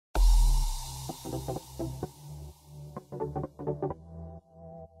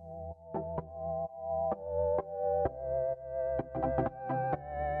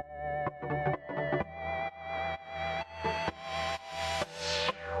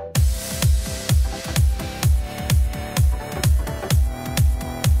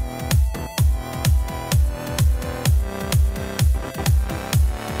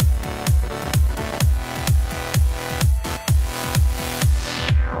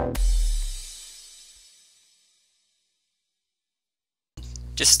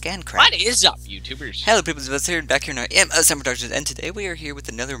Just scan crap. What is up, YouTubers? Hello, people. It's here, back here in our e11 Productions, and today we are here with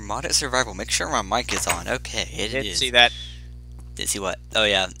another modded survival. Make sure my mic is on. Okay, it is. Didn't see that. Did see what? Oh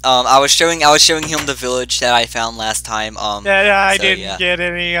yeah. I was showing him the village that I found last time. That I didn't get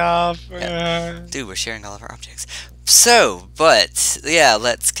any of. Yeah. Dude, we're sharing all of our objects. So, but yeah,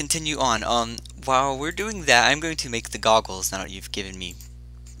 let's continue on. While we're doing that, I'm going to make the goggles. Now that you've given me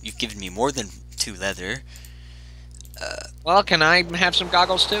more than 2 leather. Well, can I have some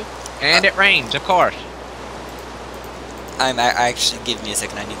goggles too? And it rains, of course. I actually, give me a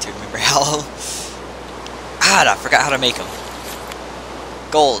second. I need to remember how. I forgot how to make them.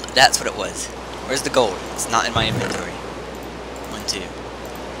 Gold. That's what it was. Where's the gold? It's not in my inventory. 1, 2.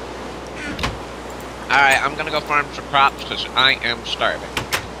 All right, I'm gonna go farm some crops because I am starving.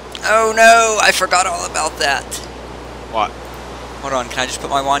 Oh no! I forgot all about that. What? Hold on. Can I just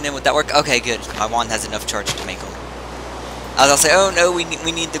put my wand in? Would that work? Okay, good. My wand has enough charge to make them. I was gonna say, oh no, we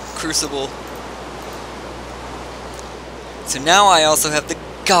need the crucible. So now I also have the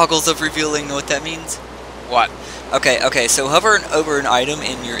goggles of revealing. Know what that means? What? Okay, so hover over an item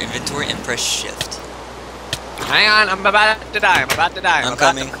in your inventory and press shift. Hang on, I'm about to die. I'm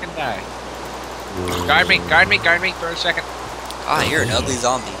coming. About to fucking die. Guard me for a second. Ah, you're an ugly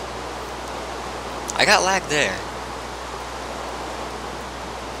zombie. I got lag there.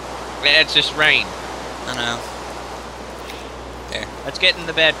 It's just rain. I know. There. Let's get in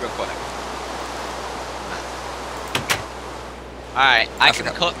the bed real quick. Alright, I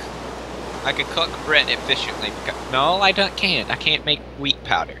can cook bread efficiently. No, I can't. I can't make wheat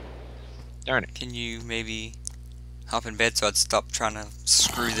powder. Darn it. Can you maybe hop in bed so I'd stop trying to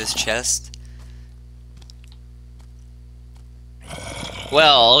screw this chest?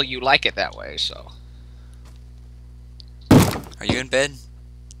 Well, you like it that way, so. Are you in bed?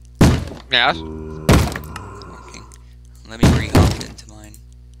 Yes. Working. Let me re-hop into mine.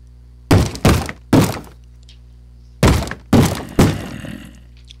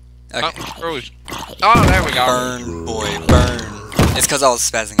 Okay. Oh, there we go. Burn, boy, burn. It's because I was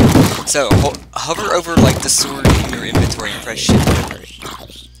spazzing out. So, hover over, like, the sword in your inventory and press shift over it.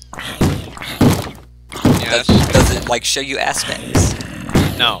 Yes. Does it, like, show you aspects?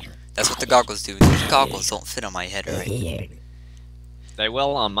 No. That's what the goggles do. These goggles don't fit on my head right. They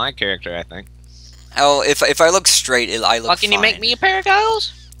will on my character, I think. Oh, if I look straight, I look fine. Can you make me a pair of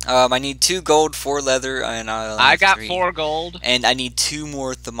goggles? I need 2 gold, 4 leather, and I got 3. 4 gold. And I need 2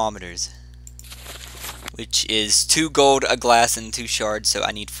 more thermometers. Which is 2 gold, a glass, and 2 shards, so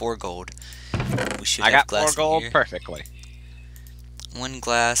I need 4 gold. We should have glass. I got 4 gold perfectly. 1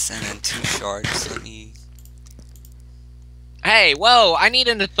 glass and then 2 shards. Let me. Hey, whoa! I need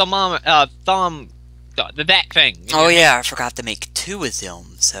a thermometer, that thing. Oh yeah, I forgot to make 2 of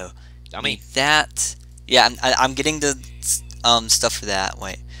them. So dummy. That. Yeah, I'm getting the stuff for that.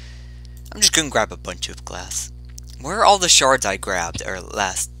 Wait, I'm just gonna grab a bunch of glass. Where are all the shards I grabbed, or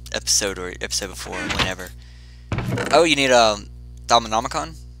last episode or episode before, whenever? Oh, you need a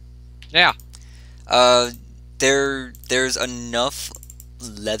Dominomicon? Yeah. There's enough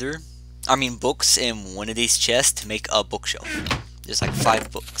books in one of these chests to make a bookshelf. There's like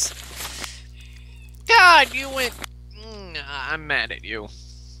 5 books. God, you went. I'm mad at you.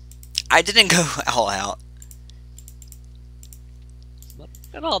 I didn't go all out. Look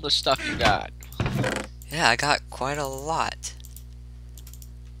at all the stuff you got. Yeah, I got quite a lot.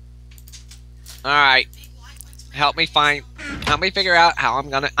 Alright. Help me figure out how I'm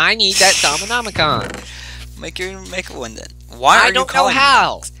gonna. I need that Dominomicon. Make one then. Why are you calling me? I don't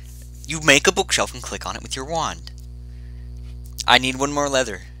know how. You make a bookshelf and click on it with your wand. I need 1 more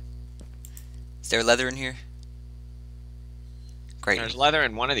leather. Is there leather in here? Great. There's leather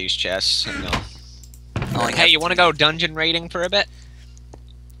in one of these chests. No. Hey, you want to go dungeon raiding for a bit?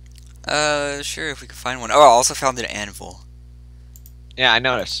 Sure, if we can find one. Oh, I also found an anvil. Yeah, I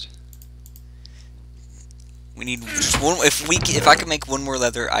noticed. We need just 1. If I could make 1 more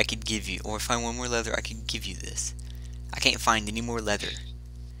leather, I could give you. Or find 1 more leather, I could give you this. I can't find any more leather.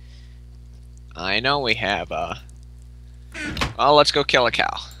 I know we have, Oh, let's go kill a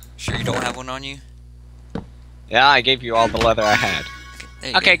cow. Sure you don't have one on you? Yeah, I gave you all the leather I had. Okay.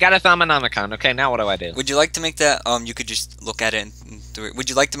 There you Okay, go. got a Thaumonomicon. Okay, now what do I do? Would you like to make that, you could just look at it and do it. Would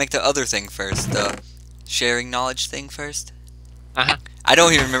you like to make the other thing first? The sharing knowledge thing first? Uh-huh. I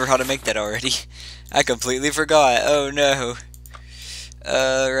don't even remember how to make that already. I completely forgot. Oh no.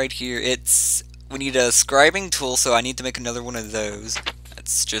 Right here, we need a scribing tool, so I need to make another one of those.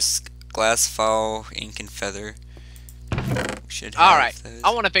 That's just glass, file, ink, and feather. We should have Alright, those.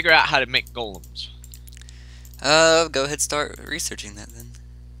 I want to figure out how to make golems. Go ahead, start researching that then.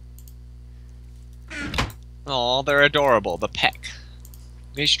 Oh, they're adorable. The peck.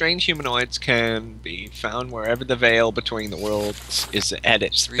 These strange humanoids can be found wherever the veil between the worlds is at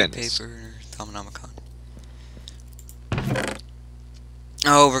its thinnest. Paper, Thaumonomicon.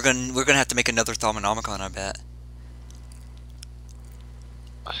 Oh, we're gonna have to make another Thaumonomicon, I bet.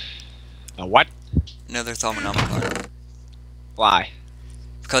 A what? Another Thaumonomicon. Why?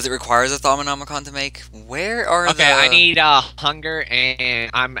 Because it requires a Thaumonomicon to make. Where are the... Okay, I need hunger,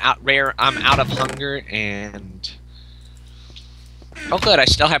 and I'm out of hunger, and oh good, I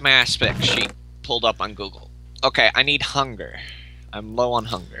still have my aspect sheet pulled up on Google. Okay, I need hunger. I'm low on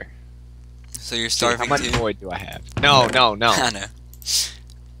hunger. So you're See, starving how much too? void do I have? No. I know.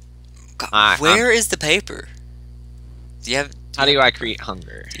 God, where is the paper? Do you have? How do I create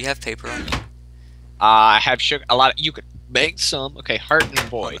hunger? Do you have paper on you? I have sugar. A lot. You could make some. Okay, heart and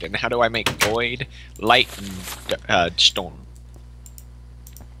void. And how do I make void, light, and storm?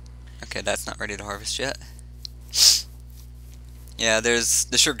 Okay, that's not ready to harvest yet. Yeah,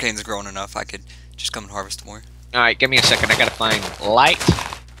 the sugarcane's grown enough. I could just come and harvest more. All right, give me a second. I gotta find light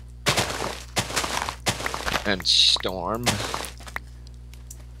and storm.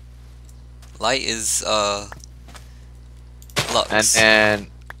 Light is lux. And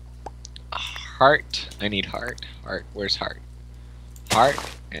then heart. I need heart. Heart. Where's heart? Heart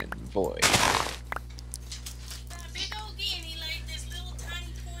and void.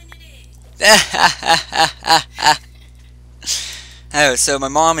 Oh, so my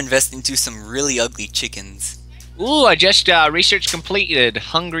mom invested into some really ugly chickens. Ooh, I just research completed.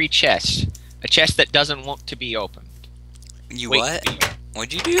 Hungry chest. A chest that doesn't want to be opened. You Wait, what?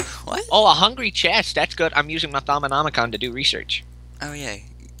 What'd you do? What? Oh, a hungry chest. That's good. I'm using my Thaumonomicon to do research. Oh, yay.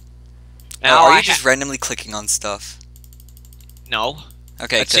 Now Are you just randomly clicking on stuff? No.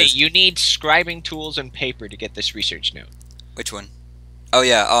 Okay, Let's see. You need scribing tools and paper to get this research note. Which one? Oh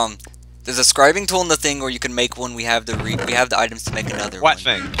yeah, there's a scribing tool in the thing where you can make one. We have the items to make another one. What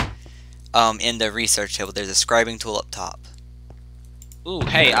thing? In the research table, there's a scribing tool up top. Ooh,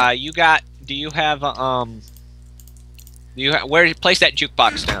 hey, do you have place that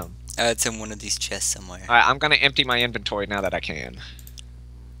jukebox down? It's in one of these chests somewhere. Alright, I'm gonna empty my inventory now that I can.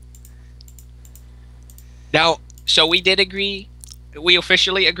 Now, so we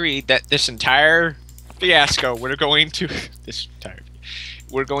officially agreed that this entire fiasco, we're going to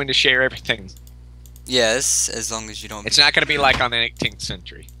share everything. Yes, as long as you don't... It's not gonna be like on the 18th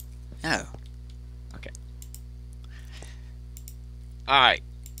century. No. Okay. Alright.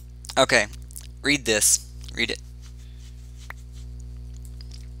 Okay, read this. Read it.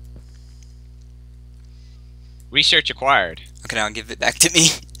 Research acquired. Okay, now give it back to me.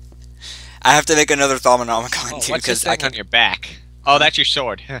 I have to make another Thaumonomicon too, what's this because I thing on your back? Oh, that's your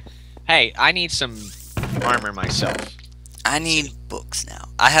sword. Hey, I need some armor myself. I need books now.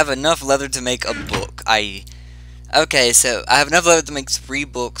 I have enough leather to make a book. Okay, so I have enough leather to make 3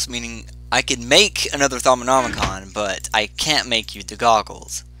 books, meaning I can make another Thaumonomicon, but I can't make you the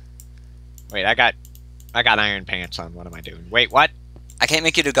goggles. Wait, I got iron pants on. What am I doing? Wait, what? I can't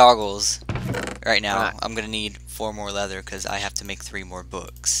make you the goggles right now. Why not? I'm gonna need 4 more leather because I have to make 3 more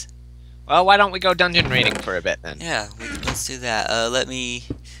books. Well, why don't we go dungeon raiding for a bit then? Yeah, let's do that. Let me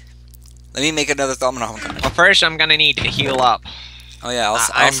make another Thaumonomicon. Well, first I'm gonna need to heal up. Oh yeah,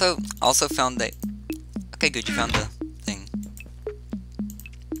 also found that. Okay, good. You found the thing.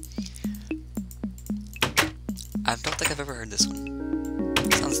 I don't think I've ever heard this one.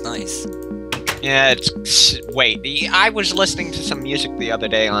 Sounds nice. Yeah, wait. I was listening to some music the other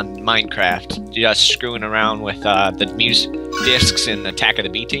day on Minecraft, just screwing around with the music discs in Attack of the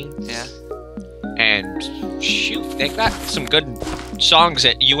B-Team. Yeah. And shoot, they got some good songs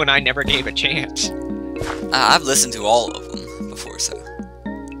that you and I never gave a chance. I've listened to all of them before, so.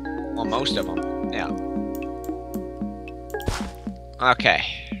 Well, most of them, yeah. Okay.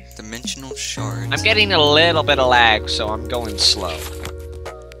 Dimensional shards. I'm getting a little bit of lag, so I'm going slow.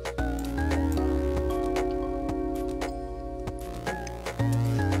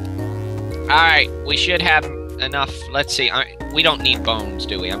 Alright, we should have enough. Let's see. We don't need bones,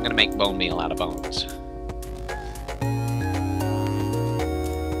 do we? I'm gonna make bone meal out of bones.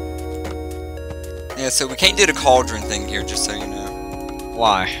 Yeah, so we can't do the cauldron thing here, just so you know.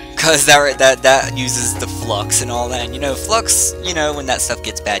 Why? Because that uses the flux and all that. And, you know, flux, you know, when that stuff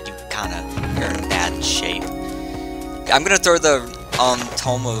gets bad, you're in bad shape. I'm gonna throw the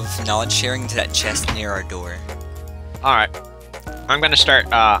tome of knowledge sharing into that chest near our door. All right. I'm gonna start.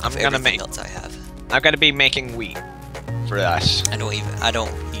 I'm gonna make. Else I have. I'm gonna be making wheat for us. I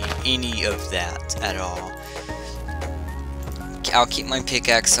don't need any of that at all. I'll keep my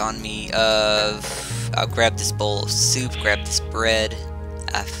pickaxe on me. I'll grab this bowl of soup. Grab this bread.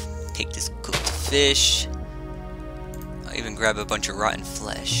 I'll take this cooked fish. I'll even grab a bunch of rotten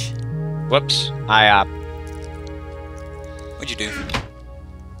flesh. Whoops. What'd you do?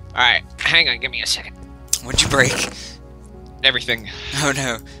 All right. Hang on. Give me a second. What'd you break? Everything. Oh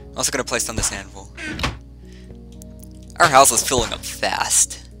no. I'm also gonna place on this anvil. Our house is filling up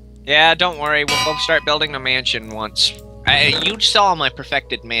fast. Yeah, don't worry. We'll both start building a mansion once. You saw my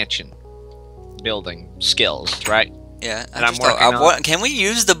perfected mansion building skills, right? Yeah, and I'm working on. Can we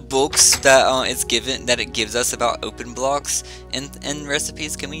use the books that it gives us about open blocks and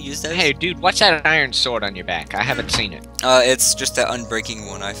recipes? Can we use those? Hey, dude, what's that iron sword on your back? I haven't seen it. It's just that unbreaking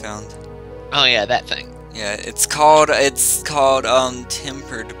one I found. Oh yeah, that thing. Yeah, it's called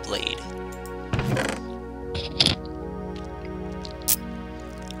tempered blade.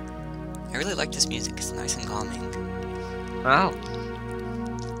 I really like this music. It's nice and calming. Wow.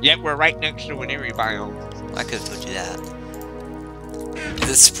 Yet we're right next to an eerie biome. I could have told you that. Is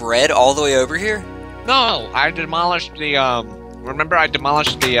it spread all the way over here? No, I demolished the remember I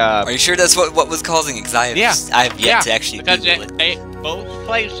demolished the Are you sure that's what was causing it? 'Cause I have yet to actually because Google it. Both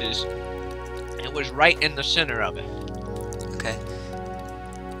places it was right in the center of it. Okay.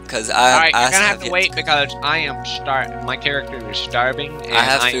 Because Alright, you're gonna have to wait because I am my character is starving and I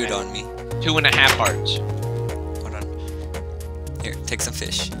have food on me. 2.5 hearts. Hold on. Here, take some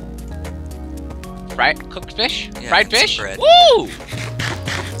fish. Cooked fish? Yeah, Fried fish? Bread. Woo!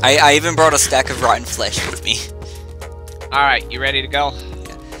 I even brought a stack of rotten flesh with me. Alright, you ready to go?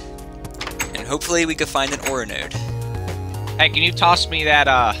 Yeah. And hopefully we can find an ore node. Hey, can you toss me that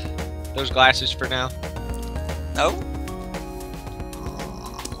those glasses for now? No?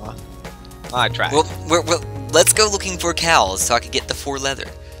 Well, I tried. Well, let's go looking for cows so I can get the 4 leather.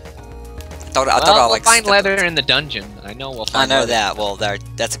 I thought we'll find leather in the dungeon. I know we'll find leather. that. Well,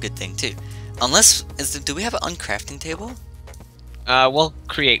 that's a good thing too. Unless, do we have an uncrafting table? We'll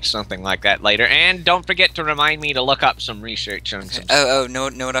create something like that later. And don't forget to remind me to look up some research on some... Oh, know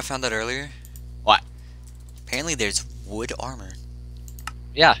what I found out earlier? What? Apparently there's wood armor.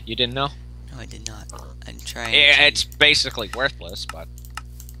 Yeah, you didn't know? No, I did not. I'm trying It's basically worthless, but...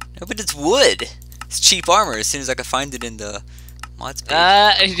 No, but it's wood! It's cheap armor as soon as I can find it in the mods page.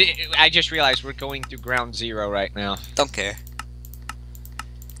 I just realized we're going through ground zero right now. Don't care.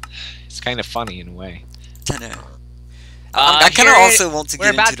 It's kind of funny in a way. I know. I kind of also want to get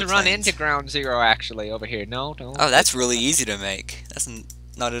into the We're about to run plains. into ground zero actually over here. No, don't. Oh, that's really easy to make. That's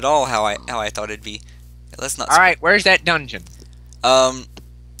not at all how I thought it'd be. Let's not. All right, where's that dungeon?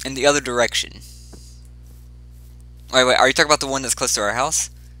 In the other direction. Wait, are you talking about the one that's close to our house?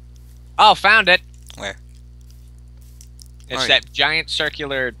 Oh, found it. Where? It's that giant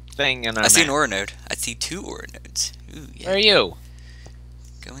circular thing in our I see an map. ore node. I see 2 ore nodes. Ooh, yeah. Where are you?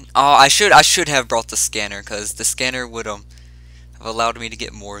 Going. Oh, I should have brought the scanner because the scanner would have allowed me to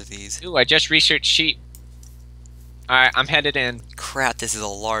get more of these. Ooh, I just researched sheep. All right, I'm headed in. Crap, this is a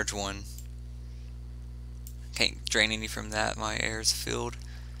large one. Can't drain any from that. My air's filled.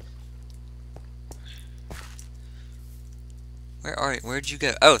 Where are you? Where'd you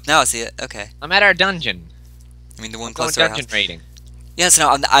go? Oh, now I see it. Okay. I'm at our dungeon. I mean the one I'm close going to our dungeon house. raiding. Yes,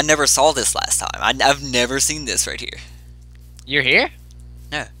 no, I never saw this last time. I've never seen this right here. You're here?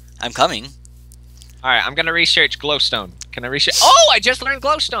 No, I'm coming. All right, I'm gonna research glowstone. Can I research? Oh, I just learned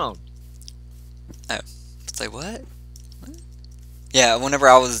glowstone. Oh, it's like what? Yeah, whenever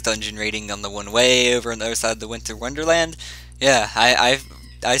I was dungeon raiding on the one way over on the other side of the Winter Wonderland, yeah,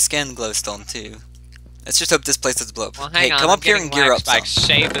 I scanned glowstone too. Let's just hope this place doesn't blow up. Well, hang hey, on, come up here and gear up some.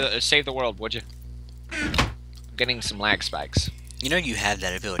 Save the world, would you? I'm getting some lag spikes. You know you have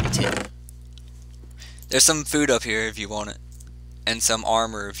that ability too. There's some food up here if you want it, and some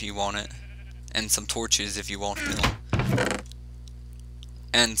armor if you want it, and some torches if you want them,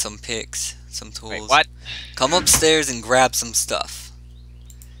 and some picks, some tools. Wait, what? Come upstairs and grab some stuff.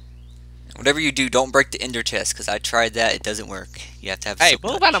 Whatever you do, don't break the ender chest, because I tried that, it doesn't work. You have to have Hey, silk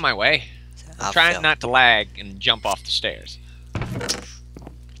move touch. out of my way. I'm trying not to lag and jump off the stairs.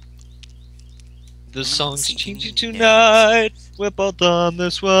 The song's changing tonight. We're both on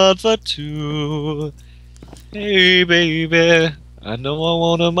this world for 2. Hey, baby, I know I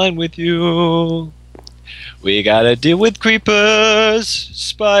wanna mine with you. We gotta deal with creepers,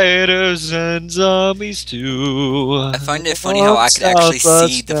 spiders, and zombies too. I find it funny how I can actually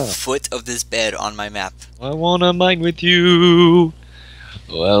see the foot of this bed on my map. I wanna mine with you.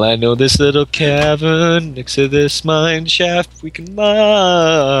 Well, I know this little cavern next to this mine shaft we can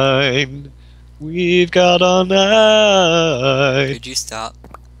mine. We've got all night. Could you stop?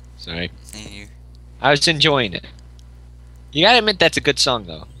 Sorry. Thank you. I was enjoying it. You gotta admit that's a good song,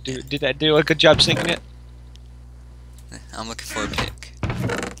 though. Did I do a good job singing it? I'm looking for a pick.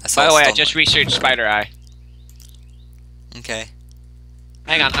 By the way, I just researched Spider Eye. Okay.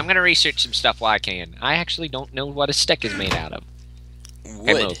 Hang on, I'm gonna research some stuff while I can. I actually don't know what a stick is made out of.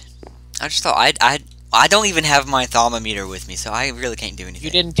 Wood. I just thought I don't even have my thermometer with me, so I really can't do anything.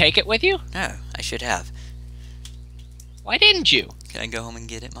 You didn't take it with you? No, I should have. Why didn't you? Can I go home and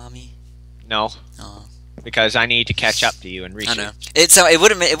get it, Mommy? No. Oh. Because I need to catch up to you and research. I know. It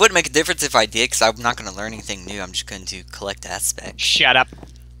wouldn't make a difference if I did, because I'm not going to learn anything new. I'm just going to collect aspects. Shut up.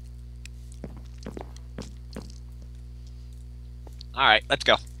 Alright, let's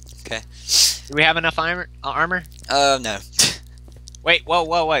go. Okay. Do we have enough armor? No. Wait,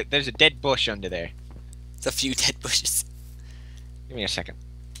 whoa. There's a dead bush under there. It's a few dead bushes. Give me a second.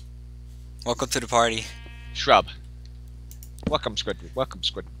 Welcome to the party. Shrub. Welcome, Squidward. Welcome,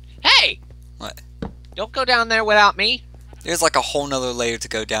 Squidward. Hey! What? Don't go down there without me. There's like a whole nother layer to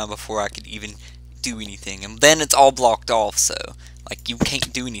go down before I could even do anything. And then it's all blocked off, so like you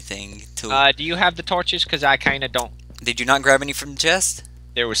can't do anything till... Do you have the torches? Because I kind of don't. Did you not grab any from the chest?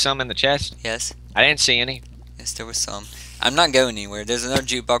 There was some in the chest? Yes. I didn't see any. Yes, there was some. I'm not going anywhere. There's another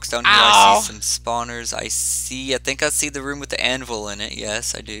jukebox down here. Ow! I see some spawners. I think I see the room with the anvil in it.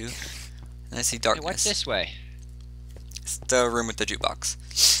 Yes, I do. And I see darkness. Hey, what's this way? It's the room with the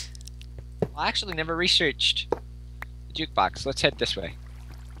jukebox. Well, I actually never researched the jukebox. Let's head this way.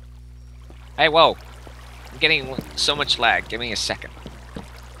 Hey, whoa. I'm getting so much lag. Give me a second.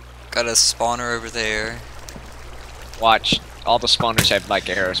 Got a spawner over there. Watch. All the spawners have like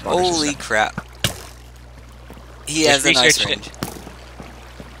arrow spawners. Holy crap. He Just has a nice researched range.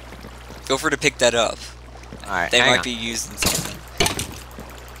 Go for to pick that up. Alright, They hang might on. be using something.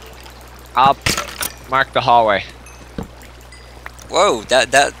 I'll mark the hallway. Whoa,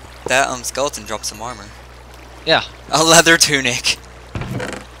 that skeleton dropped some armor. Yeah. A leather tunic.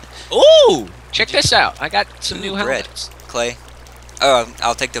 Ooh! Check this out. I got some Ooh, new bread. helmets. Clay. Oh,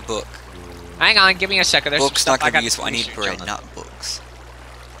 I'll take the book. Hang on, give me a second. There's Books some not stuff gonna I be got useful. I need research bread, on. not books.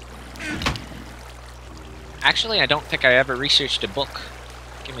 Actually, I don't think I ever researched a book.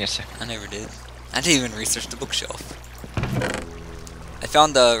 Give me a second. I never did. I didn't even research the bookshelf. I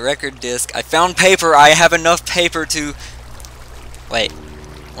found the record disc. I found paper. I have enough paper to... Wait.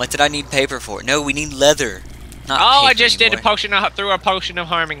 What did I need paper for? No, we need leather. Not Oh, I paper just did a anymore. potion of, threw a potion of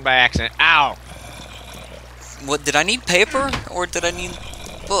harming by accident. Ow! What, did I need paper? Or did I need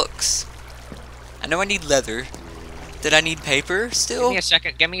books? I know I need leather. Did I need paper still?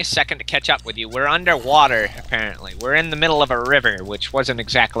 Give me a second to catch up with you. We're underwater, apparently. We're in the middle of a river, which wasn't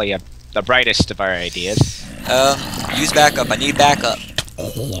exactly the brightest of our ideas. Use backup. I need backup.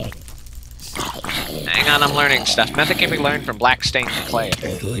 Hang on, I'm learning stuff. Nothing can be learned from black stained clay.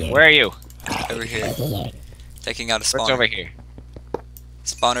 Where are you? Over here. Taking out a spawner. What's over here?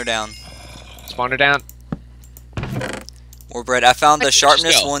 Spawner down. Spawner down. More bread. I found the What's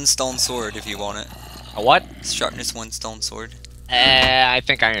sharpness skill? 1 stone sword if you want it. A what? Sharpness 1 stone sword. I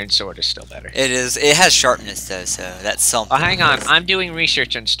think iron sword is still better. It is. It has sharpness though, so that's something. Oh, hang on. I'm doing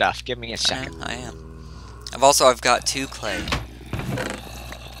research and stuff. Give me a I second. am. I am. I've got 2 clay.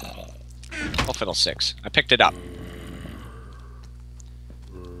 Oh, fiddlesticks. I picked it up.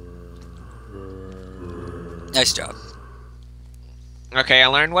 Nice job. Okay, I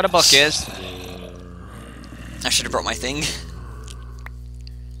learned what a book is. I should have brought my thing.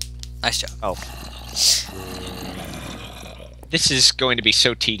 Nice job. Oh. This is going to be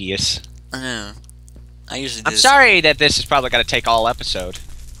so tedious. I know. I usually do I'm this. sorry that this is probably going to take all episode.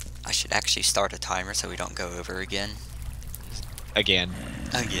 I should actually start a timer so we don't go over again. Again.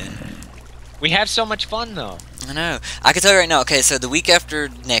 Again. We have so much fun, though. I know. I can tell you right now, okay, so the week after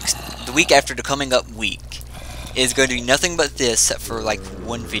the coming up week is going to be nothing but this for like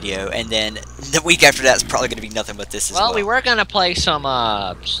 1 video, and then the week after that is probably going to be nothing but this as well. Well, we were going to play some,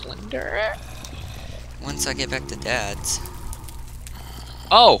 Slender. Once I get back to Dad's.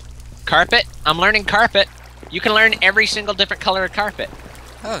 Oh, carpet. I'm learning carpet. You can learn every single different color of carpet.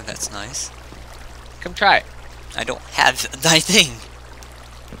 Oh, that's nice. Come try it. I don't have thy thing.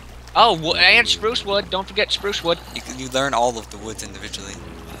 Oh, and spruce wood. Don't forget spruce wood. You learn all of the woods individually.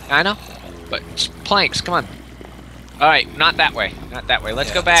 I know. But planks, come on. Alright, not that way. Not that way. Let's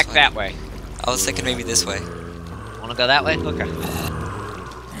Yeah, go back this way. that way. I was thinking maybe this way. Wanna go that way? Okay.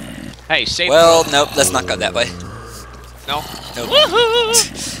 Hey, save. Well, nope, let's not go that way. No. Nope.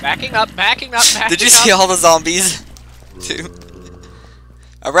 Woohoo! Backing up, backing up, backing up. Did you see all the zombies? Too.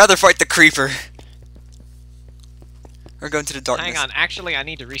 I'd rather fight the creeper. Or go into the darkness. Hang on, actually I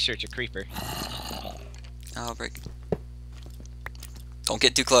need to research a creeper. I'll break. Don't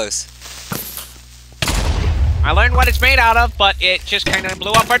get too close. I learned what it's made out of, but it just kind of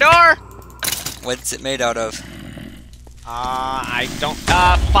blew up our door! What's it made out of? I don't,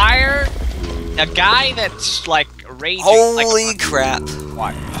 fire? A guy that's, like, raging. Holy like, crap.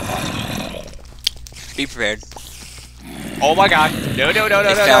 What? Be prepared. Oh my god. No, no, no, no,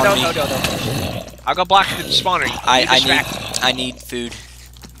 They no, found no, me. no, no, no. I'll go block the spawner. I need food.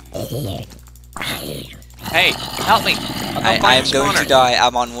 Hey, help me. I am going to die.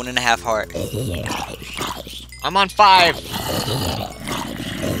 I'm on 1.5 heart. I'm on 5.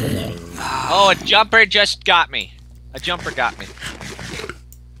 Oh, a jumper just got me. A jumper got me.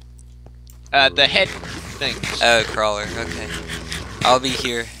 The head thing. Oh, crawler. Okay. I'll be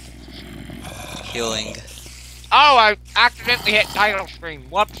here. Healing. Oh, I accidentally hit title screen.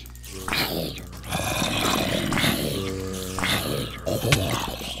 Whoops.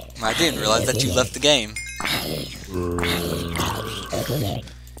 I didn't realize that you left the game.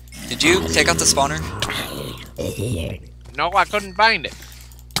 Did you take out the spawner? No, I couldn't find it.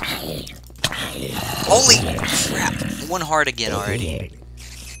 Holy crap. 1 heart again already.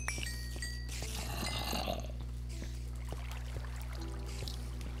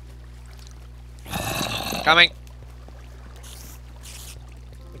 Coming.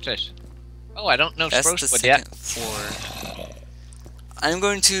 What's this? Oh, I don't know That's the spruce wood yet. second floor. I'm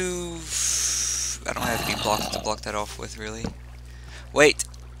going to... I don't have any blocks to block that off with, really. Wait.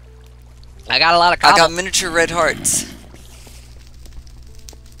 I got a lot of I cobble. got miniature red hearts.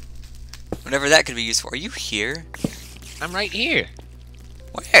 Whatever that could be used for. Are you here? I'm right here.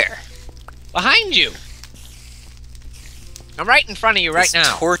 Where? Behind you. I'm right in front of you right This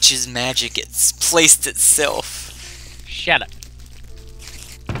now. torch's magic, it's placed itself. Shut up.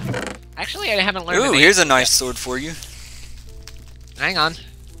 Actually, I haven't learned. Ooh, here's a nice sword for you. Hang on.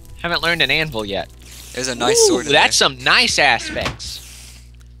 Haven't learned an anvil yet. There's a nice sword in That's there. some nice aspects.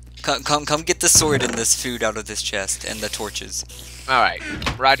 Come get the sword and this food out of this chest and the torches. Alright.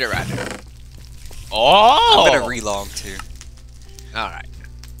 Roger, roger. Oh! I'm gonna relog too. Alright.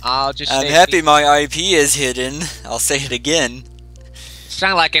 I'll just I'm stay happy my IP is hidden. I'll say it again. It's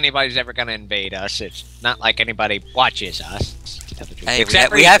not like anybody's ever gonna invade us. It's not like anybody watches us. To tell the truth. Hey,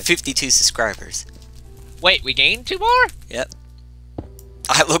 Except we have Ethan. 52 subscribers. Wait, we gained 2 more? Yep.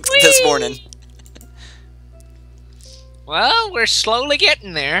 I looked this Whee! morning. Well, we're slowly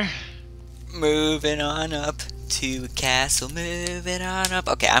getting there. Moving on up to a castle, moving on up.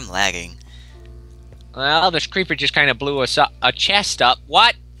 Okay, I'm lagging. Well, this creeper just kind of blew us up, a chest up.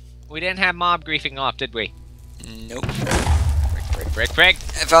 What? We didn't have mob griefing off, did we? Nope. Frick, frick.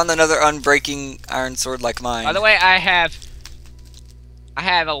 I found another unbreaking iron sword like mine. By the way, I have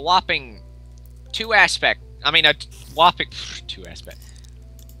a whopping 2 aspect. I mean, a whopping 2 aspect.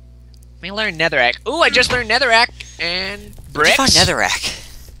 Let me learn netherrack. Ooh, I just learned netherrack and bricks. Where'd you find netherrack?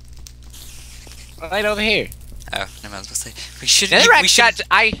 Right over here. Oh, never mind. I was supposed to say we should. Netherrack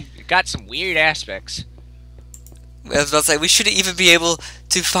I got some weird aspects. I was about to say we shouldn't even be able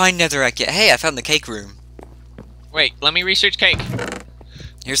to find netherrack yet. Hey, I found the cake room. Wait, let me research cake.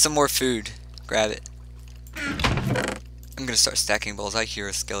 Here's some more food. Grab it. I'm gonna start stacking bowls. I hear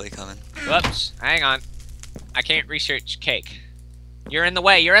a skelly coming. Whoops. Hang on. I can't research cake. You're in the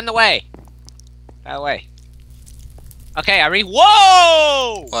way. You're in the way. That way. Okay,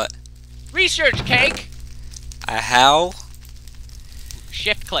 Whoa! What? Research cake. How?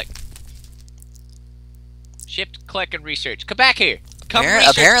 Shift click. Shift click and research. Come back here. Come research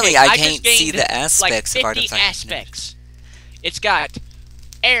Apparently, cake. I just can't see gained, the aspects like of 50 items. aspects. It's got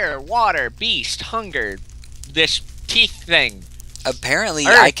air, water, beast, hunger, this teeth thing. Apparently,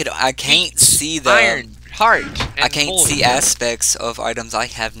 Earth, I can't see the iron, heart. And I can't gold. see aspects of items I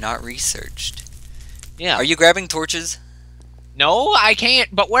have not researched. Yeah. Are you grabbing torches? No, I can't.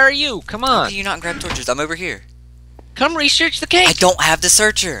 But where are you? Come How on. can you not grab torches? I'm over here. Come research the cake. I don't have the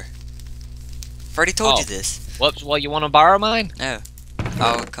searcher. I've already told you Oh. this. Whoops. Well, you want to borrow mine? No.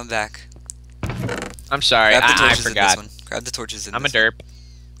 I'll come back. I'm sorry. Grab the I torches in forgot. this one. Grab the torches in I'm a this one. derp.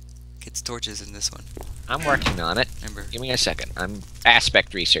 Get the torches in this one. I'm working on it. Remember. Give me a second. I'm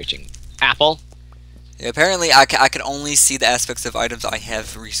aspect researching. Apple. Yeah, apparently, I can only see the aspects of items I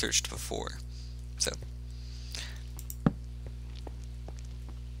have researched before. So.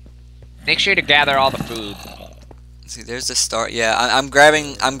 Make sure to gather all the food. See, there's the start. Yeah, I'm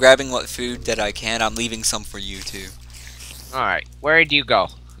grabbing. I'm grabbing what food that I can. I'm leaving some for you too. All right, where do you go?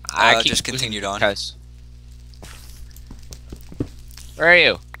 I keep just continued on. Because... Where are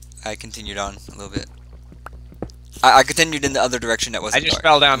you? I continued on a little bit. I continued in the other direction that wasn't I just dark.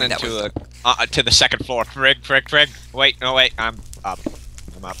 fell down I mean, into to the second floor. Frig. Wait, no, wait. I'm up.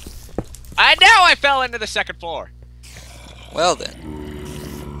 I'm up. Now I fell into the second floor. Well then.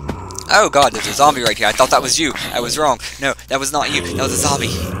 Oh god, there's a zombie right here. I thought that was you. I was wrong. No, that was not you. That was a zombie.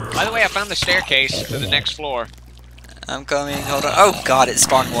 By the way, I found the staircase to the next floor. I'm coming. Hold on. Oh god, it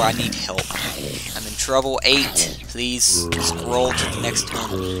spawned more. I need help. I'm in trouble. 8. Please scroll to the next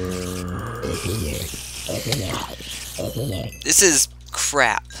one. This is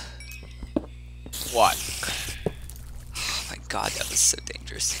crap. What? Oh my god, that was so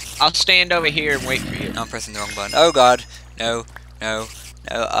dangerous. I'll stand over here and wait for you. I'm pressing the wrong button. Oh god. No. No.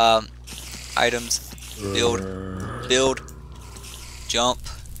 No. Items. Build. Jump.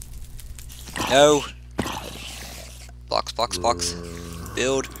 No. Blocks.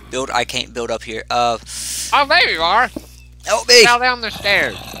 Build. I can't build up here. Oh, there you are. Help me. Fell down the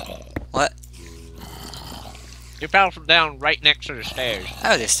stairs. What? You fell from down right next to the stairs.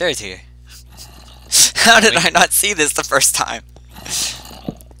 Oh, there's stairs here. How did I not see this the first time?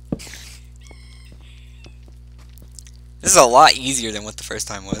 This is a lot easier than what the first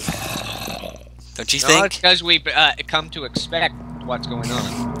time was. Don't you No, think? it's because we've come to expect what's going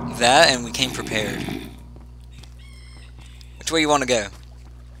on. That, and we came prepared. Which way you want to go?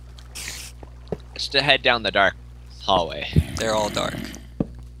 It's to head down the dark hallway. They're all dark.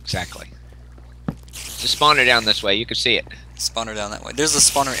 Exactly. It's a spawner down this way. You can see it. Spawner down that way. There's a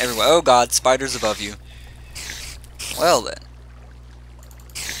spawner everywhere. Oh god, spiders above you. Well then.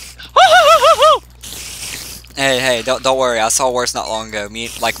 Hey, don't worry. I saw worse not long ago.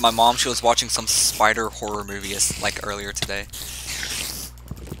 My mom, she was watching some spider horror movie like earlier today.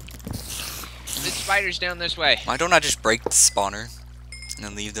 The spider's down this way. Why don't I just break the spawner and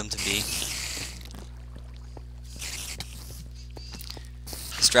then leave them to be?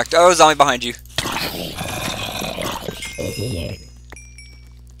 Distract. Oh, zombie behind you.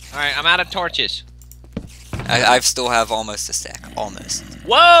 Alright, I'm out of torches. I still have almost a stack. Almost.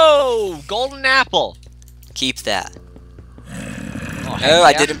 Whoa! Golden apple! Keep that. Oh, Oh,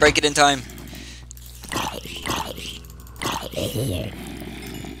 I didn't break it in time.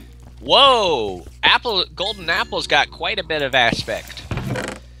 Whoa! Golden apple's got quite a bit of aspect.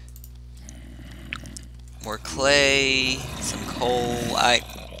 More clay, some coal.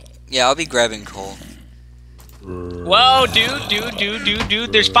 Yeah, I'll be grabbing coal. Whoa,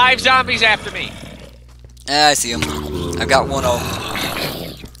 dude, there's 5 zombies after me. I see him. I've got one of them.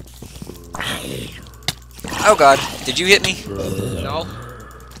 Oh god, did you hit me? No.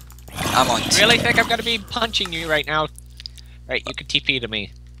 I'm on 2. Really think I'm gonna be punching you right now? Right, you can TP to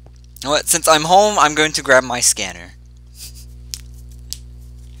me. You know what? Since I'm home, I'm going to grab my scanner. As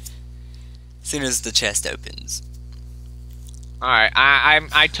soon as the chest opens. Alright,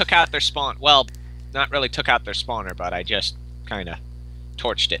 I took out their spawn. Well, not really took out their spawner, but I just kinda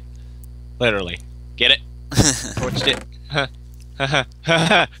torched it. Literally. Get it? Torched it.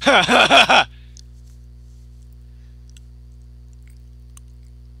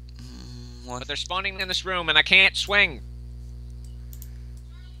 But they're spawning in this room and I can't swing.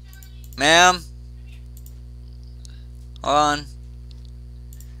 Ma'am? Hold on.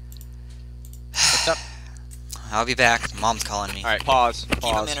 What's up? I'll be back. Mom's calling me. Alright, pause. Keep them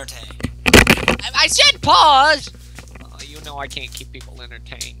Pause. entertained. I said pause! Oh, you know I can't keep people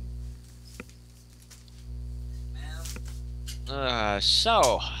entertained.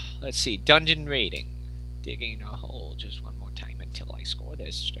 So, let's see. Dungeon rating. Digging a hole just one more time until I score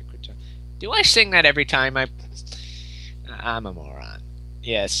this. Do I sing that every time I'm a moron.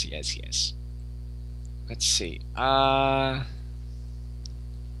 Yes. Let's see.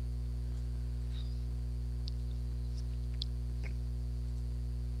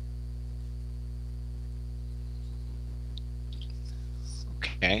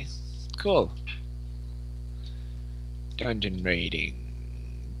 Okay. Cool. Dungeon rating.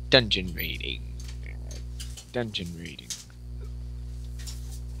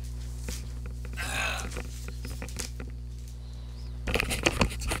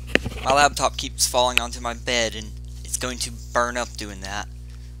 My laptop keeps falling onto my bed and it's going to burn up doing that.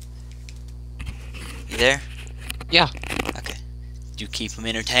 You there? Yeah. Okay. Did you keep them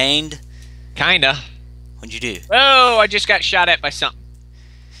entertained? Kinda. What'd you do? Oh, I just got shot at by something.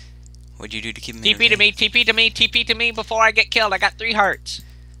 What'd you do to keep them TP entertained? TP to me before I get killed. I got 3 hearts.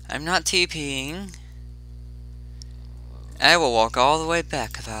 I'm not TPing. I will walk all the way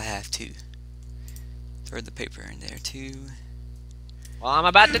back if I have to. Throw the paper in there too. Well, I'm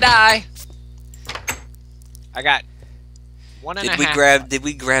about to die. I got one and a half. Did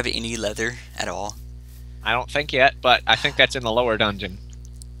we grab any leather at all? I don't think yet, but I think that's in the lower dungeon.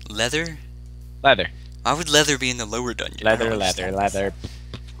 Leather? Leather. Why would leather be in the lower dungeon? Leather, leather, leather.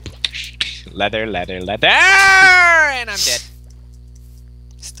 Leather, leather, leather. And I'm dead.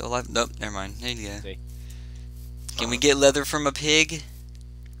 Still alive? Nope, never mind. There you go. See. Can we get leather from a pig?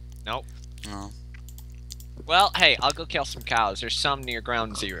 Nope. No. Well, hey, I'll go kill some cows. There's some near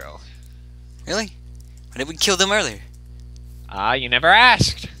ground zero. Really? Why didn't we kill them earlier? You never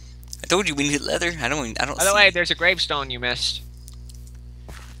asked. I told you we need leather. I don't. By the way, there's a gravestone you missed.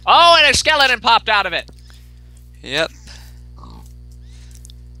 Oh, and a skeleton popped out of it. Yep.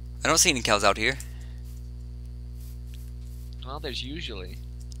 I don't see any cows out here. Well, there's usually.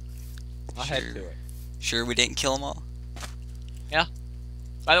 I'll head to it. Sure we didn't kill them all? Yeah.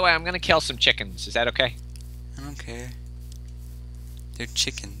 By the way, I'm gonna kill some chickens. Is that okay? I don't care. They're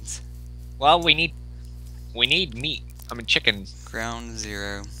chickens. Well, we need meat. I mean, chickens. Ground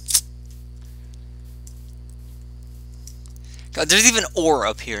zero. God, there's even ore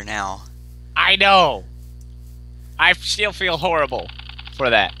up here now. I know. I still feel horrible for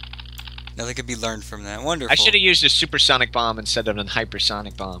that. Nothing could be learned from that. Wonderful. I should have used a supersonic bomb instead of an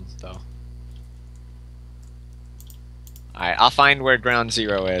hypersonic bomb, though. Alright, I'll find where ground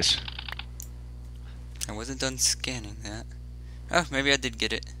zero is. I wasn't done scanning that. Oh, maybe I did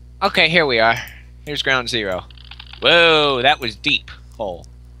get it. Okay, here we are. Here's ground zero. Whoa, that was deep hole.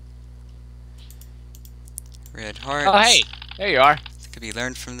 Red hearts. Oh, hey, there you are. Could be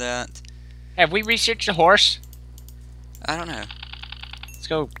learned from that. Have we researched a horse? I don't know. Let's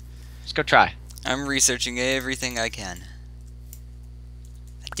go try. I'm researching everything I can.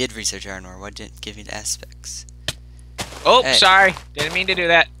 I did research iron ore. Why didn't it give me the aspects? Oh, Hey. sorry. Didn't mean to do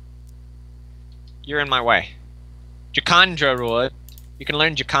that. You're in my way. Jacandra wood. You can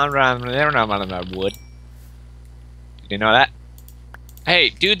learn Jacandra wood. Did you know that? Hey,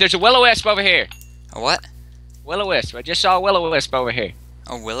 dude, there's a will-o-wisp over here. A what? Will-o-wisp. I just saw a will-o-wisp over here.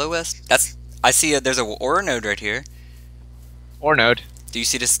 A will-o-wisp? I see there's a ore node right here. Or node. Do you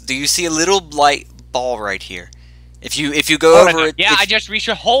see this? Do you see a little light ball right here? If you go over it, yeah, I just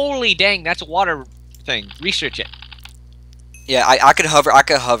researched. Holy dang, that's a water thing. Research it. Yeah, I could hover. I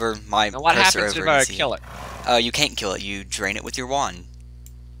could hover my Now what cursor happens over if I and see kill it? You can't kill it. You drain it with your wand.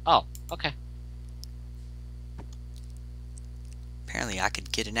 Oh, okay. Apparently, I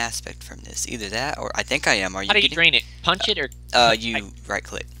could get an aspect from this. Either that, or I think I am. Are you? How do you drain it? Punch it or? You right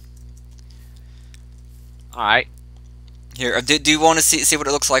click. All right. Here, do you want to see what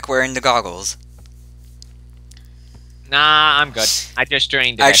it looks like wearing the goggles? Nah, I'm good. I just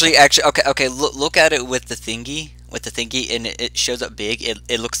drained it. Actually, okay. Look at it with the thingy, and it shows up big.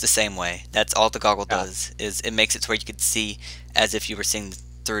 It looks the same way. That's all the goggle does. Is it makes it to where you could see as if you were seeing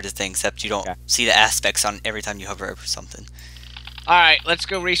through the thing, except you don't see the aspects on every time you hover over something. All right, let's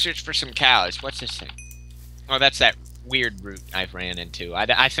go research for some cows. What's this thing? Oh, that's that weird route I've ran into.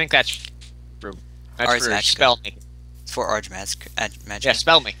 I think that's for spell making. It's for Arch magic. Yeah,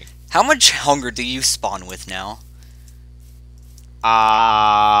 spell making. How much hunger do you spawn with now?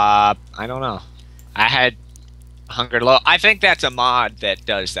 I don't know. I had hunger low. I think that's a mod that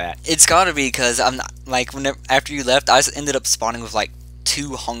does that. It's gotta be, because I'm not, like, after you left, I ended up spawning with like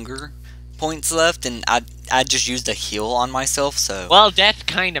 2 hunger points left, and I just used a heal on myself. So well, death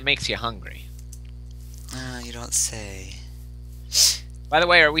kind of makes you hungry. You don't say. By the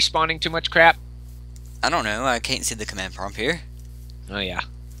way, are we spawning too much crap? I don't know. I can't see the command prompt here. Oh yeah,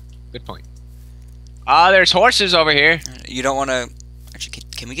 good point. There's horses over here. You don't want to. Actually,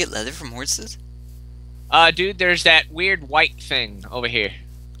 can we get leather from horses? Dude, there's that weird white thing over here.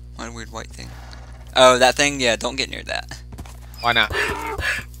 What weird white thing? Oh, that thing? Yeah, don't get near that. Why not?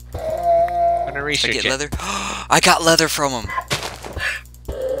 I'm gonna research it. Leather? I got leather from him.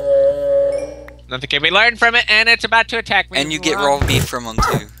 Nothing can be learned from it, and it's about to attack me. And you get raw beef from them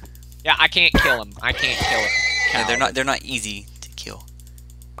too. Yeah, I can't kill him. I can't kill it. Yeah, they're not easy to kill.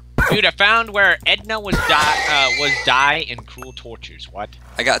 Dude, I found where Edna was die in cruel tortures. What?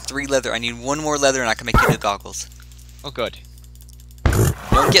 I got 3 leather. I need 1 more leather, and I can make you the goggles. Oh, good. You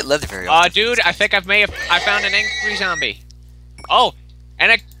don't get leather very often. Dude, I think I found an angry zombie. Oh,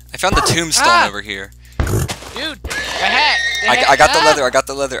 and I found the tombstone over here. Dude, the hat. I got the leather. I got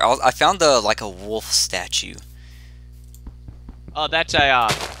the leather. I found like a wolf statue. Oh, that's a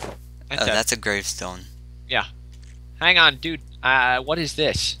that's a gravestone. Yeah. Hang on, dude. What is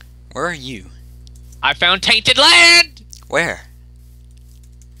this? Where are you? I found tainted land. Where?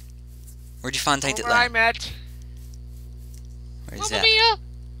 Where'd you find tainted land? Where I'm at. Where's that?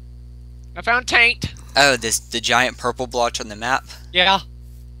 I found taint. Oh, the giant purple blotch on the map? Yeah.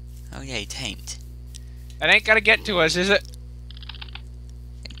 Oh yeah, taint. That ain't gonna get to us, is it?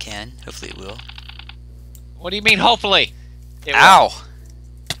 It can. Hopefully it will. What do you mean, hopefully? It will. Ow!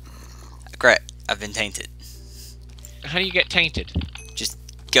 Great, I've been tainted. How do you get tainted? Just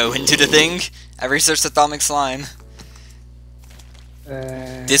go into the thing. I researched atomic slime.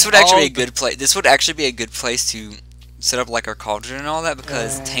 This would actually be a good place. This would actually be a good place to set up like our cauldron and all that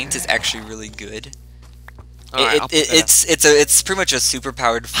because taint is actually really good. It's pretty much a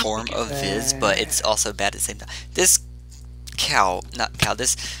superpowered form of Viz, but it's also bad at the same time. This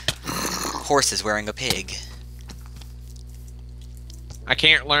this horse is wearing a pig. I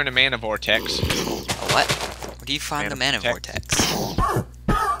can't learn a mana vortex. A what? Where do you find the mana vortex?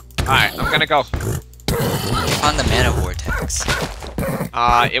 Alright, I'm gonna go. Where do you find the mana vortex?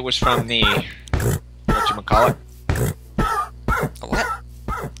 It was from the whatchamacallit? A what?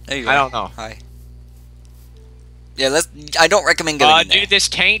 There you go. I don't know. Hi. Yeah, I don't recommend going in there. Dude, this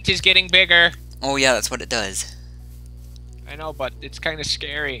taint is getting bigger. Oh yeah, that's what it does. I know, but it's kind of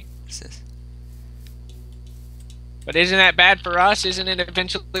scary. What's this? But isn't that bad for us? Isn't it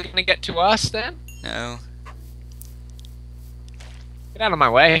eventually going to get to us then? No. Get out of my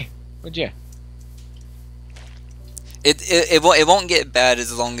way, would you? It won't get bad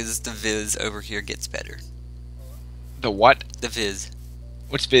as long as the Viz over here gets better. The what? The Viz.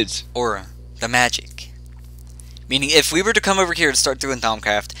 What's Viz? Aura. The magic. Meaning, if we were to come over here and start doing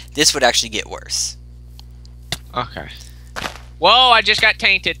Thaumcraft, this would actually get worse. Okay. Whoa, I just got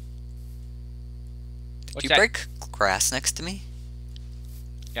tainted. Did you break grass next to me?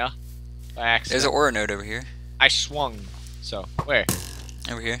 Yeah. By accident. There's an aura node over here. I swung. So, where?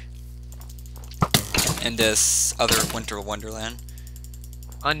 Over here. In this other winter wonderland.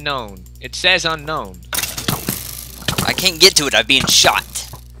 Unknown. It says unknown. I can't get to it. I'm being shot.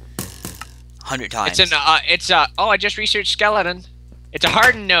 100 times. Oh, I just researched skeleton. It's a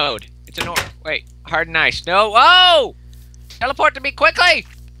hardened node. It's a wait, hardened ice. No, oh! Teleport to me quickly!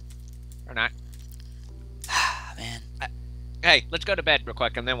 Or not. Man. Hey, let's go to bed real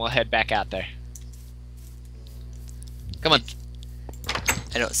quick and then we'll head back out there. Come on.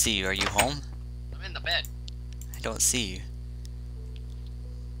 I don't see you. Are you home? I'm in the bed. I don't see you.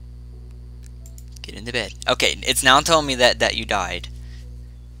 Get into bed. Okay, it's now telling me that you died.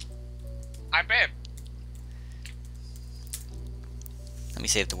 I'm in. Let me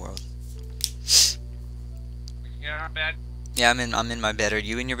save the world. You're in bed? Yeah, I'm in my bed. Are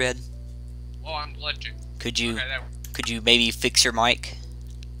you in your bed? Oh, I'm glitching. Could you Okay, could you maybe fix your mic?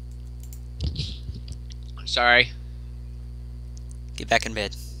 I'm sorry. Get back in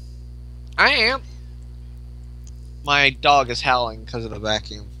bed. I am. My dog is howling because of the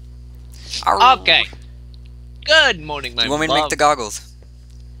vacuum. Okay. Good morning, my You want me to make the goggles?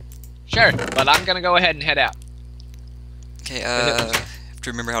 Sure, but I'm gonna go ahead and head out. Okay, have to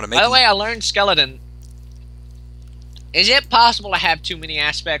remember how to make By the them. way, I learned skeleton. Is it possible to have too many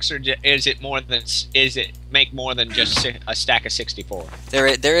aspects, or is it make more than just a stack of 64?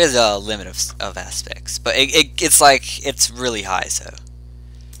 There is a limit of aspects, but it's like it's really high. So,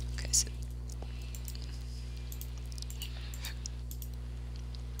 okay, so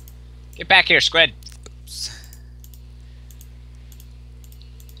Get back here, Squid. oops.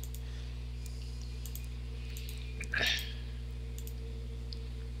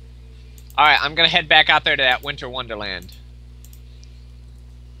 Alright, I'm gonna head back out there to that winter wonderland.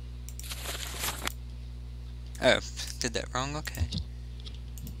 Oh, did that wrong? Okay.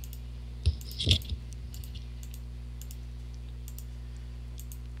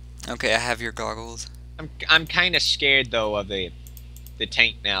 Okay, I have your goggles. I'm kind of scared though of the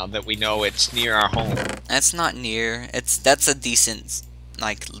tank now that we know it's near our home. That's not near. That's a decent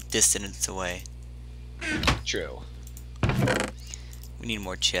like distance away. True. We need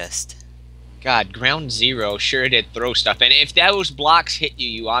more chest. God, ground zero sure did throw stuff, and if those blocks hit you,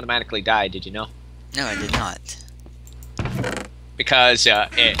 you automatically die. Did you know? No, I did not. Because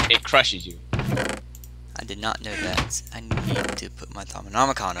it crushes you. I did not know that. I need to put my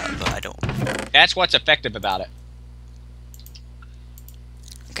Thaumonomicon up, but I don't. That's what's effective about it.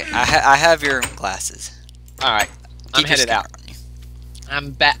 Okay, I have your glasses. All right, I'm Keep your headed scanner out. on you.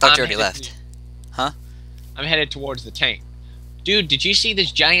 I'm back. Thought you already left. Huh? I'm headed towards the tank. Dude, did you see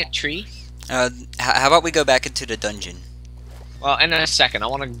this giant tree? How about we go back into the dungeon? Well, in a second, I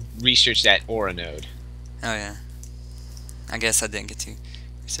want to research that aura node. Oh yeah. I guess I didn't get to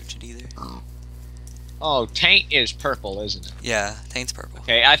research it either. Oh, taint is purple, isn't it? Yeah, taint's purple.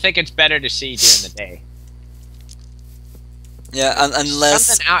 Okay, I think it's better to see during the day. Yeah, unless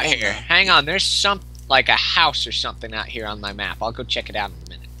Something out here. Hang on, there's like a house or something out here on my map. I'll go check it out in a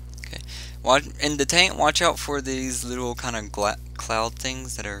minute. In the tank, watch out for these little kind of cloud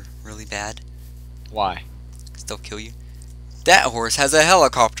things that are really bad. Why? 'Cause they'll kill you. That horse has a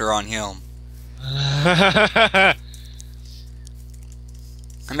helicopter on him. I'm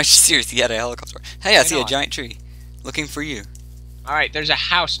actually serious. He had a helicopter. Hey, I see a giant tree. Looking for you. Alright, there's a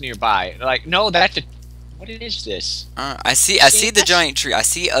house nearby. Like, no, that's a... What is this? I see the giant tree. I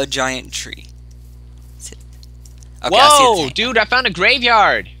see a giant tree. Okay, Whoa, dude, I found a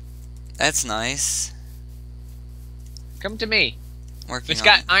graveyard. That's nice. Come to me. It's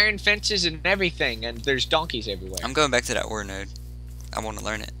got iron fences and everything, and there's donkeys everywhere. I'm going back to that ore node. I want to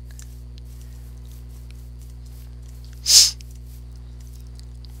learn it.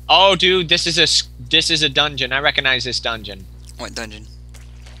 Oh, dude, this is a dungeon. I recognize this dungeon. What dungeon?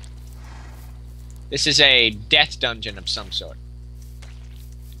 This is a death dungeon of some sort.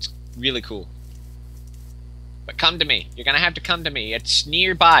 It's really cool. But come to me. You're gonna have to come to me. It's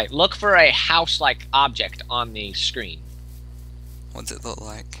nearby. Look for a house-like object on the screen. What's it look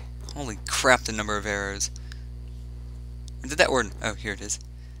like? Holy crap, the number of arrows. Where did that ore... Oh, here it is.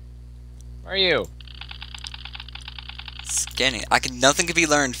 Where are you? Scanning. Nothing can be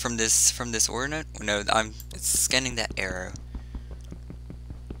learned from this ore node. No, it's scanning that arrow.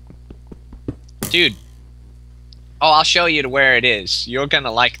 Dude. Oh, I'll show you to where it is. You're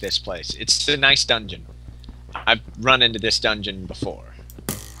gonna like this place. It's a nice dungeon. I've run into this dungeon before.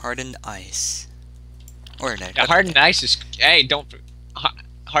 Hardened ice. Ore node. Yeah, hardened ice is... Hey, don't...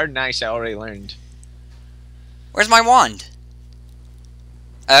 Hardened ice I already learned. Where's my wand?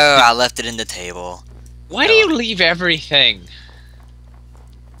 Oh, I left it in the table. Why do you leave everything?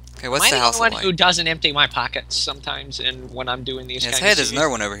 Okay, what's the house Am I the like? one who doesn't empty my pockets sometimes and when I'm doing these Yes, kinds hey, of there's series? another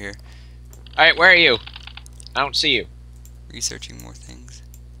one over here. Alright, where are you? I don't see you. Researching more things.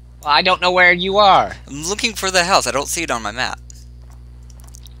 Well, I don't know where you are. I'm looking for the house. I don't see it on my map.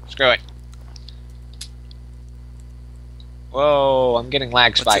 Screw it. Whoa, I'm getting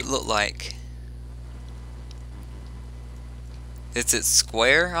lag spike. What's it look like? Is it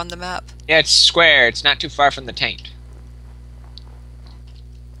square on the map? Yeah, it's square. It's not too far from the tank.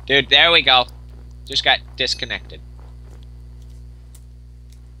 Dude, there we go. Just got disconnected.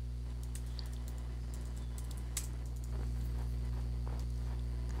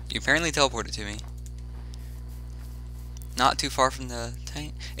 You apparently teleported to me. Not too far from the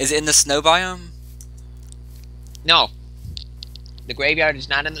tank. Is it in the snow biome? No. The graveyard is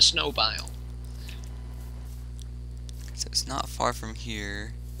not in the snow biome. So it's not far from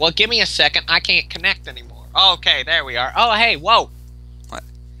here. Well, give me a second. I can't connect anymore. Okay, there we are. Oh, hey, whoa. What?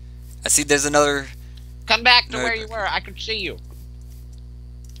 I see there's another... Come back to where you were. I can see you.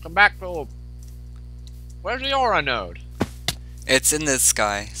 Come back to... Where's the aura node? It's in the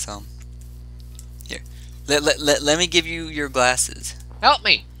sky, so... Here. Let me give you your glasses. Help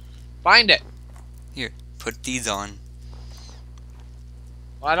me. Find it. Here, put these on.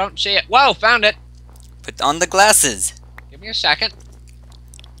 Well, I don't see it. Whoa, found it. Put on the glasses. Give me a second.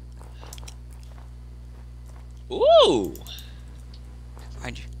 Ooh.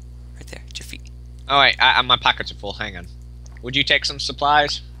 Behind you. Right there, at your feet. Oh, wait. My pockets are full. Hang on. Would you take some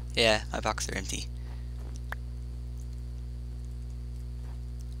supplies? Yeah, my pockets are empty.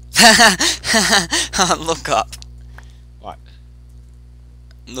 Look up. What?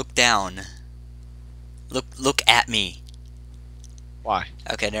 Look down. Look at me. Why?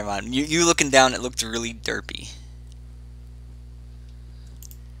 Okay, never mind. You looking down, it looked really derpy.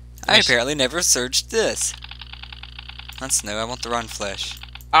 I apparently never searched this. That's no, I want the rotten flesh.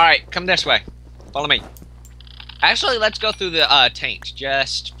 Alright, come this way. Follow me. Actually, let's go through the tanks,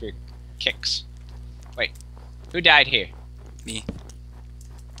 just for kicks. Wait, who died here? Me.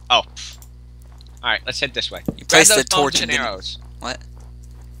 Oh. Alright, let's head this way. You Grab placed those the torch bones and and didn't- arrows. What?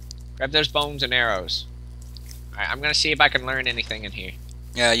 Grab those bones and arrows. Alright, I'm gonna see if I can learn anything in here.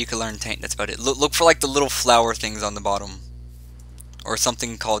 Yeah, you can learn tank, that's about it. Look for like the little flower things on the bottom. Or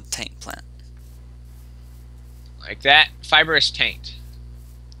something called tank plant. Like that. Fibrous taint.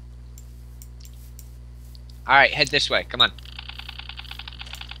 Alright, head this way. Come on.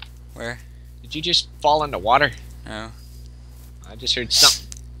 Where? Did you just fall into water? No. I just heard something.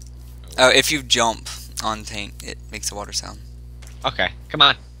 Oh, if you jump on tank, it makes a water sound. Okay, come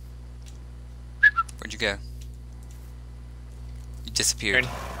on. Where'd you go? You disappeared.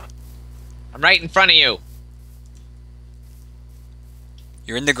 I'm right in front of you.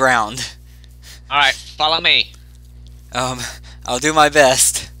 You're in the ground. Alright, follow me. I'll do my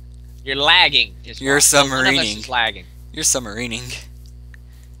best. You're lagging. You're One of us submarining. is lagging. You're submarining.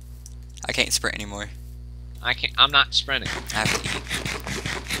 I can't sprint anymore. I can't. I'm not sprinting. I have to eat.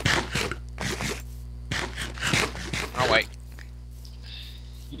 Oh wait.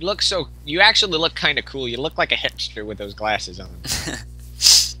 look so. You actually look kind of cool. You look like a hipster with those glasses on.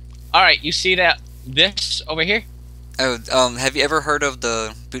 All right, you see that this over here? Oh, have you ever heard of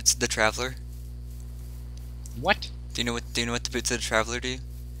the Boots of the Traveler? What? Do you know what the Boots of the Traveler do?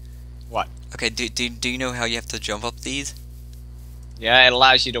 What? Okay, do you know how you have to jump up these? Yeah, it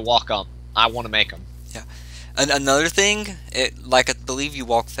allows you to walk up. I want to make them. Yeah. And another thing, I believe you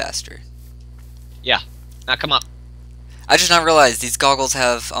walk faster. Yeah. Now come up. I just not realized these goggles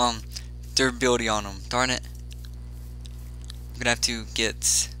have durability on them. Darn it. I'm gonna have to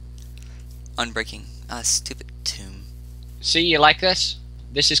get unbreaking. Ah, stupid tomb. See, you like this?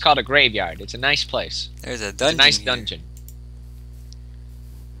 This is called a graveyard. It's a nice place. There's a It's dungeon. a nice here. dungeon.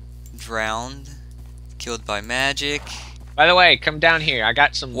 Drowned, killed by magic. By the way, come down here. I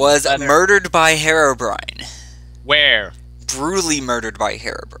got some. Was leather. murdered by Herobrine. Where? Brutally murdered by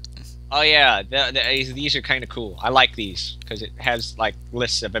Herobrine. Oh yeah, these are kind of cool. I like these because it has like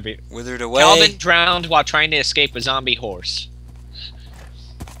lists of every. Withered away. Calvin drowned while trying to escape a zombie horse.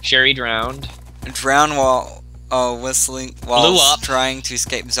 Sherry drowned. Drowned while whistling while Blew up. trying to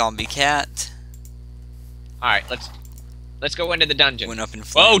escape zombie cat. All right, let's go into the dungeon. Went up in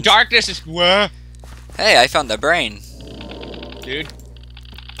flames. Whoa, darkness is what? Hey, I found the brain. Dude,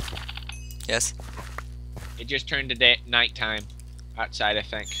 Yes, it just turned to nighttime outside. I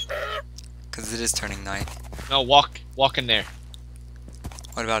think. because it is turning night. No, walk in there.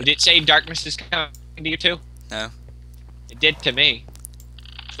 What about Did it? it say darkness is coming to you too? No. It did to me.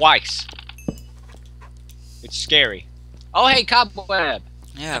 Twice. It's scary. Oh, hey, cobweb. Yeah, I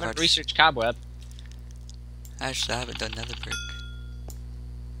I've haven't already- researched cobweb. Actually, I haven't done nether brick.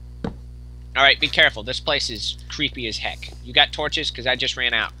 All right, be careful. This place is creepy as heck. You got torches? Because I just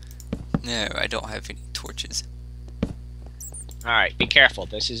ran out. No, I don't have any torches. All right, be careful.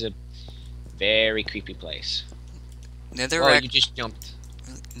 This is a very creepy place. Nether Oh, you just jumped.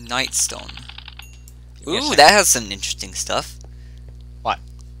 nightstone. Ooh, Yes, that has some interesting stuff. What?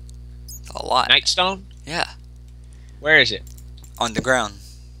 A lot. Nightstone? Yeah, Where is it? on the ground.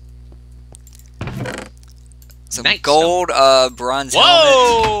 Some Nightstone. gold, bronze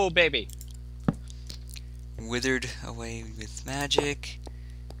helmet. Whoa, baby! Withered away with magic.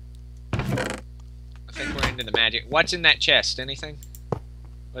 I think we're into the magic. What's in that chest? Anything?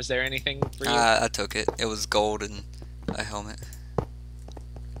 Was there anything for you? I took it. It was gold and a helmet.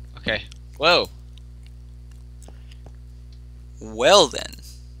 Okay. Whoa. Well then.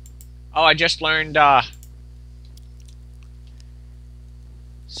 Oh, I just learned,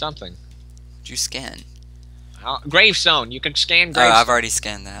 something. Did you scan? Gravestone. You can scan Oh, gravestone. I've already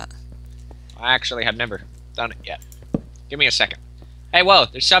scanned that. I actually have never done it yet. Give me a second. Hey, whoa!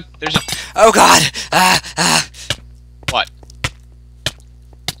 There's a. Oh God! Ah! What?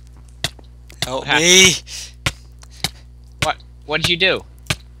 Help What me! What? What did you do?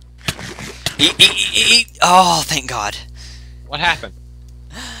 Eat! Oh, thank God! What happened?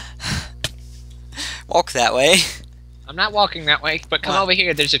 Walk that way. I'm not walking that way, but come What? over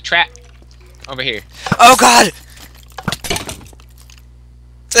here. There's a trap over here. Oh God!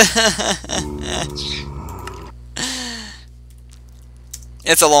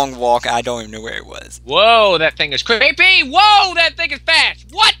 It's a long walk. I don't even know where it was. Whoa! That thing is creepy. Whoa! That thing is fast.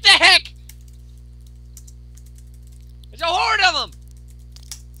 What the heck? There's a horde of them.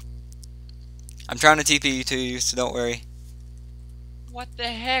 I'm trying to TP you to you, so don't worry. What the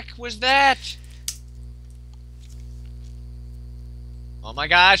heck was that? Oh my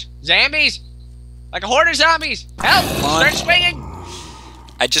gosh! Zombies! Like a horde of zombies! Help! Come on. Start swinging!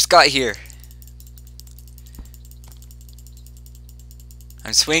 I just got here.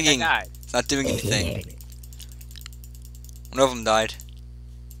 I'm swinging. I died. It's not doing anything. One of them died.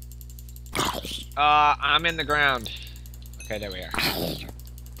 I'm in the ground. Okay, there we are.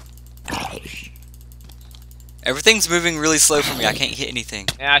 Everything's moving really slow for me. I can't hit anything.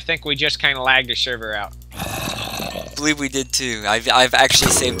 Yeah, I think we just kind of lagged the server out. I believe we did too. I've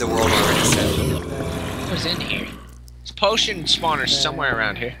actually saved the world already. So. What was in here? There's potion spawners somewhere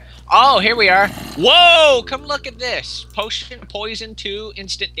around here. Oh, here we are. Whoa! Come look at this. Potion, poison 2,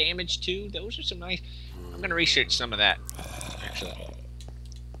 instant damage 2. Those are some nice. I'm gonna research some of that. Actually,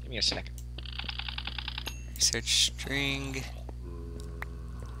 give me a second. Research string.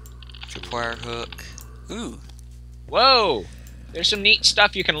 Tripwire hook. Ooh. Whoa! There's some neat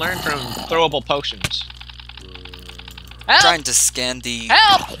stuff you can learn from throwable potions. Help! Trying to scan the.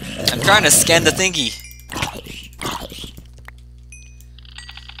 Help! I'm trying to scan the thingy.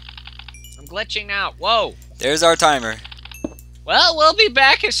 I'm glitching out. Whoa! There's our timer. Well, we'll be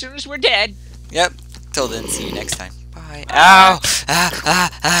back as soon as we're dead. Yep. Till then, see you next time. Bye. Ow! Ah!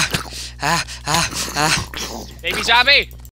 Ah! Ah! Ah! Ah! Ah! Baby zombie!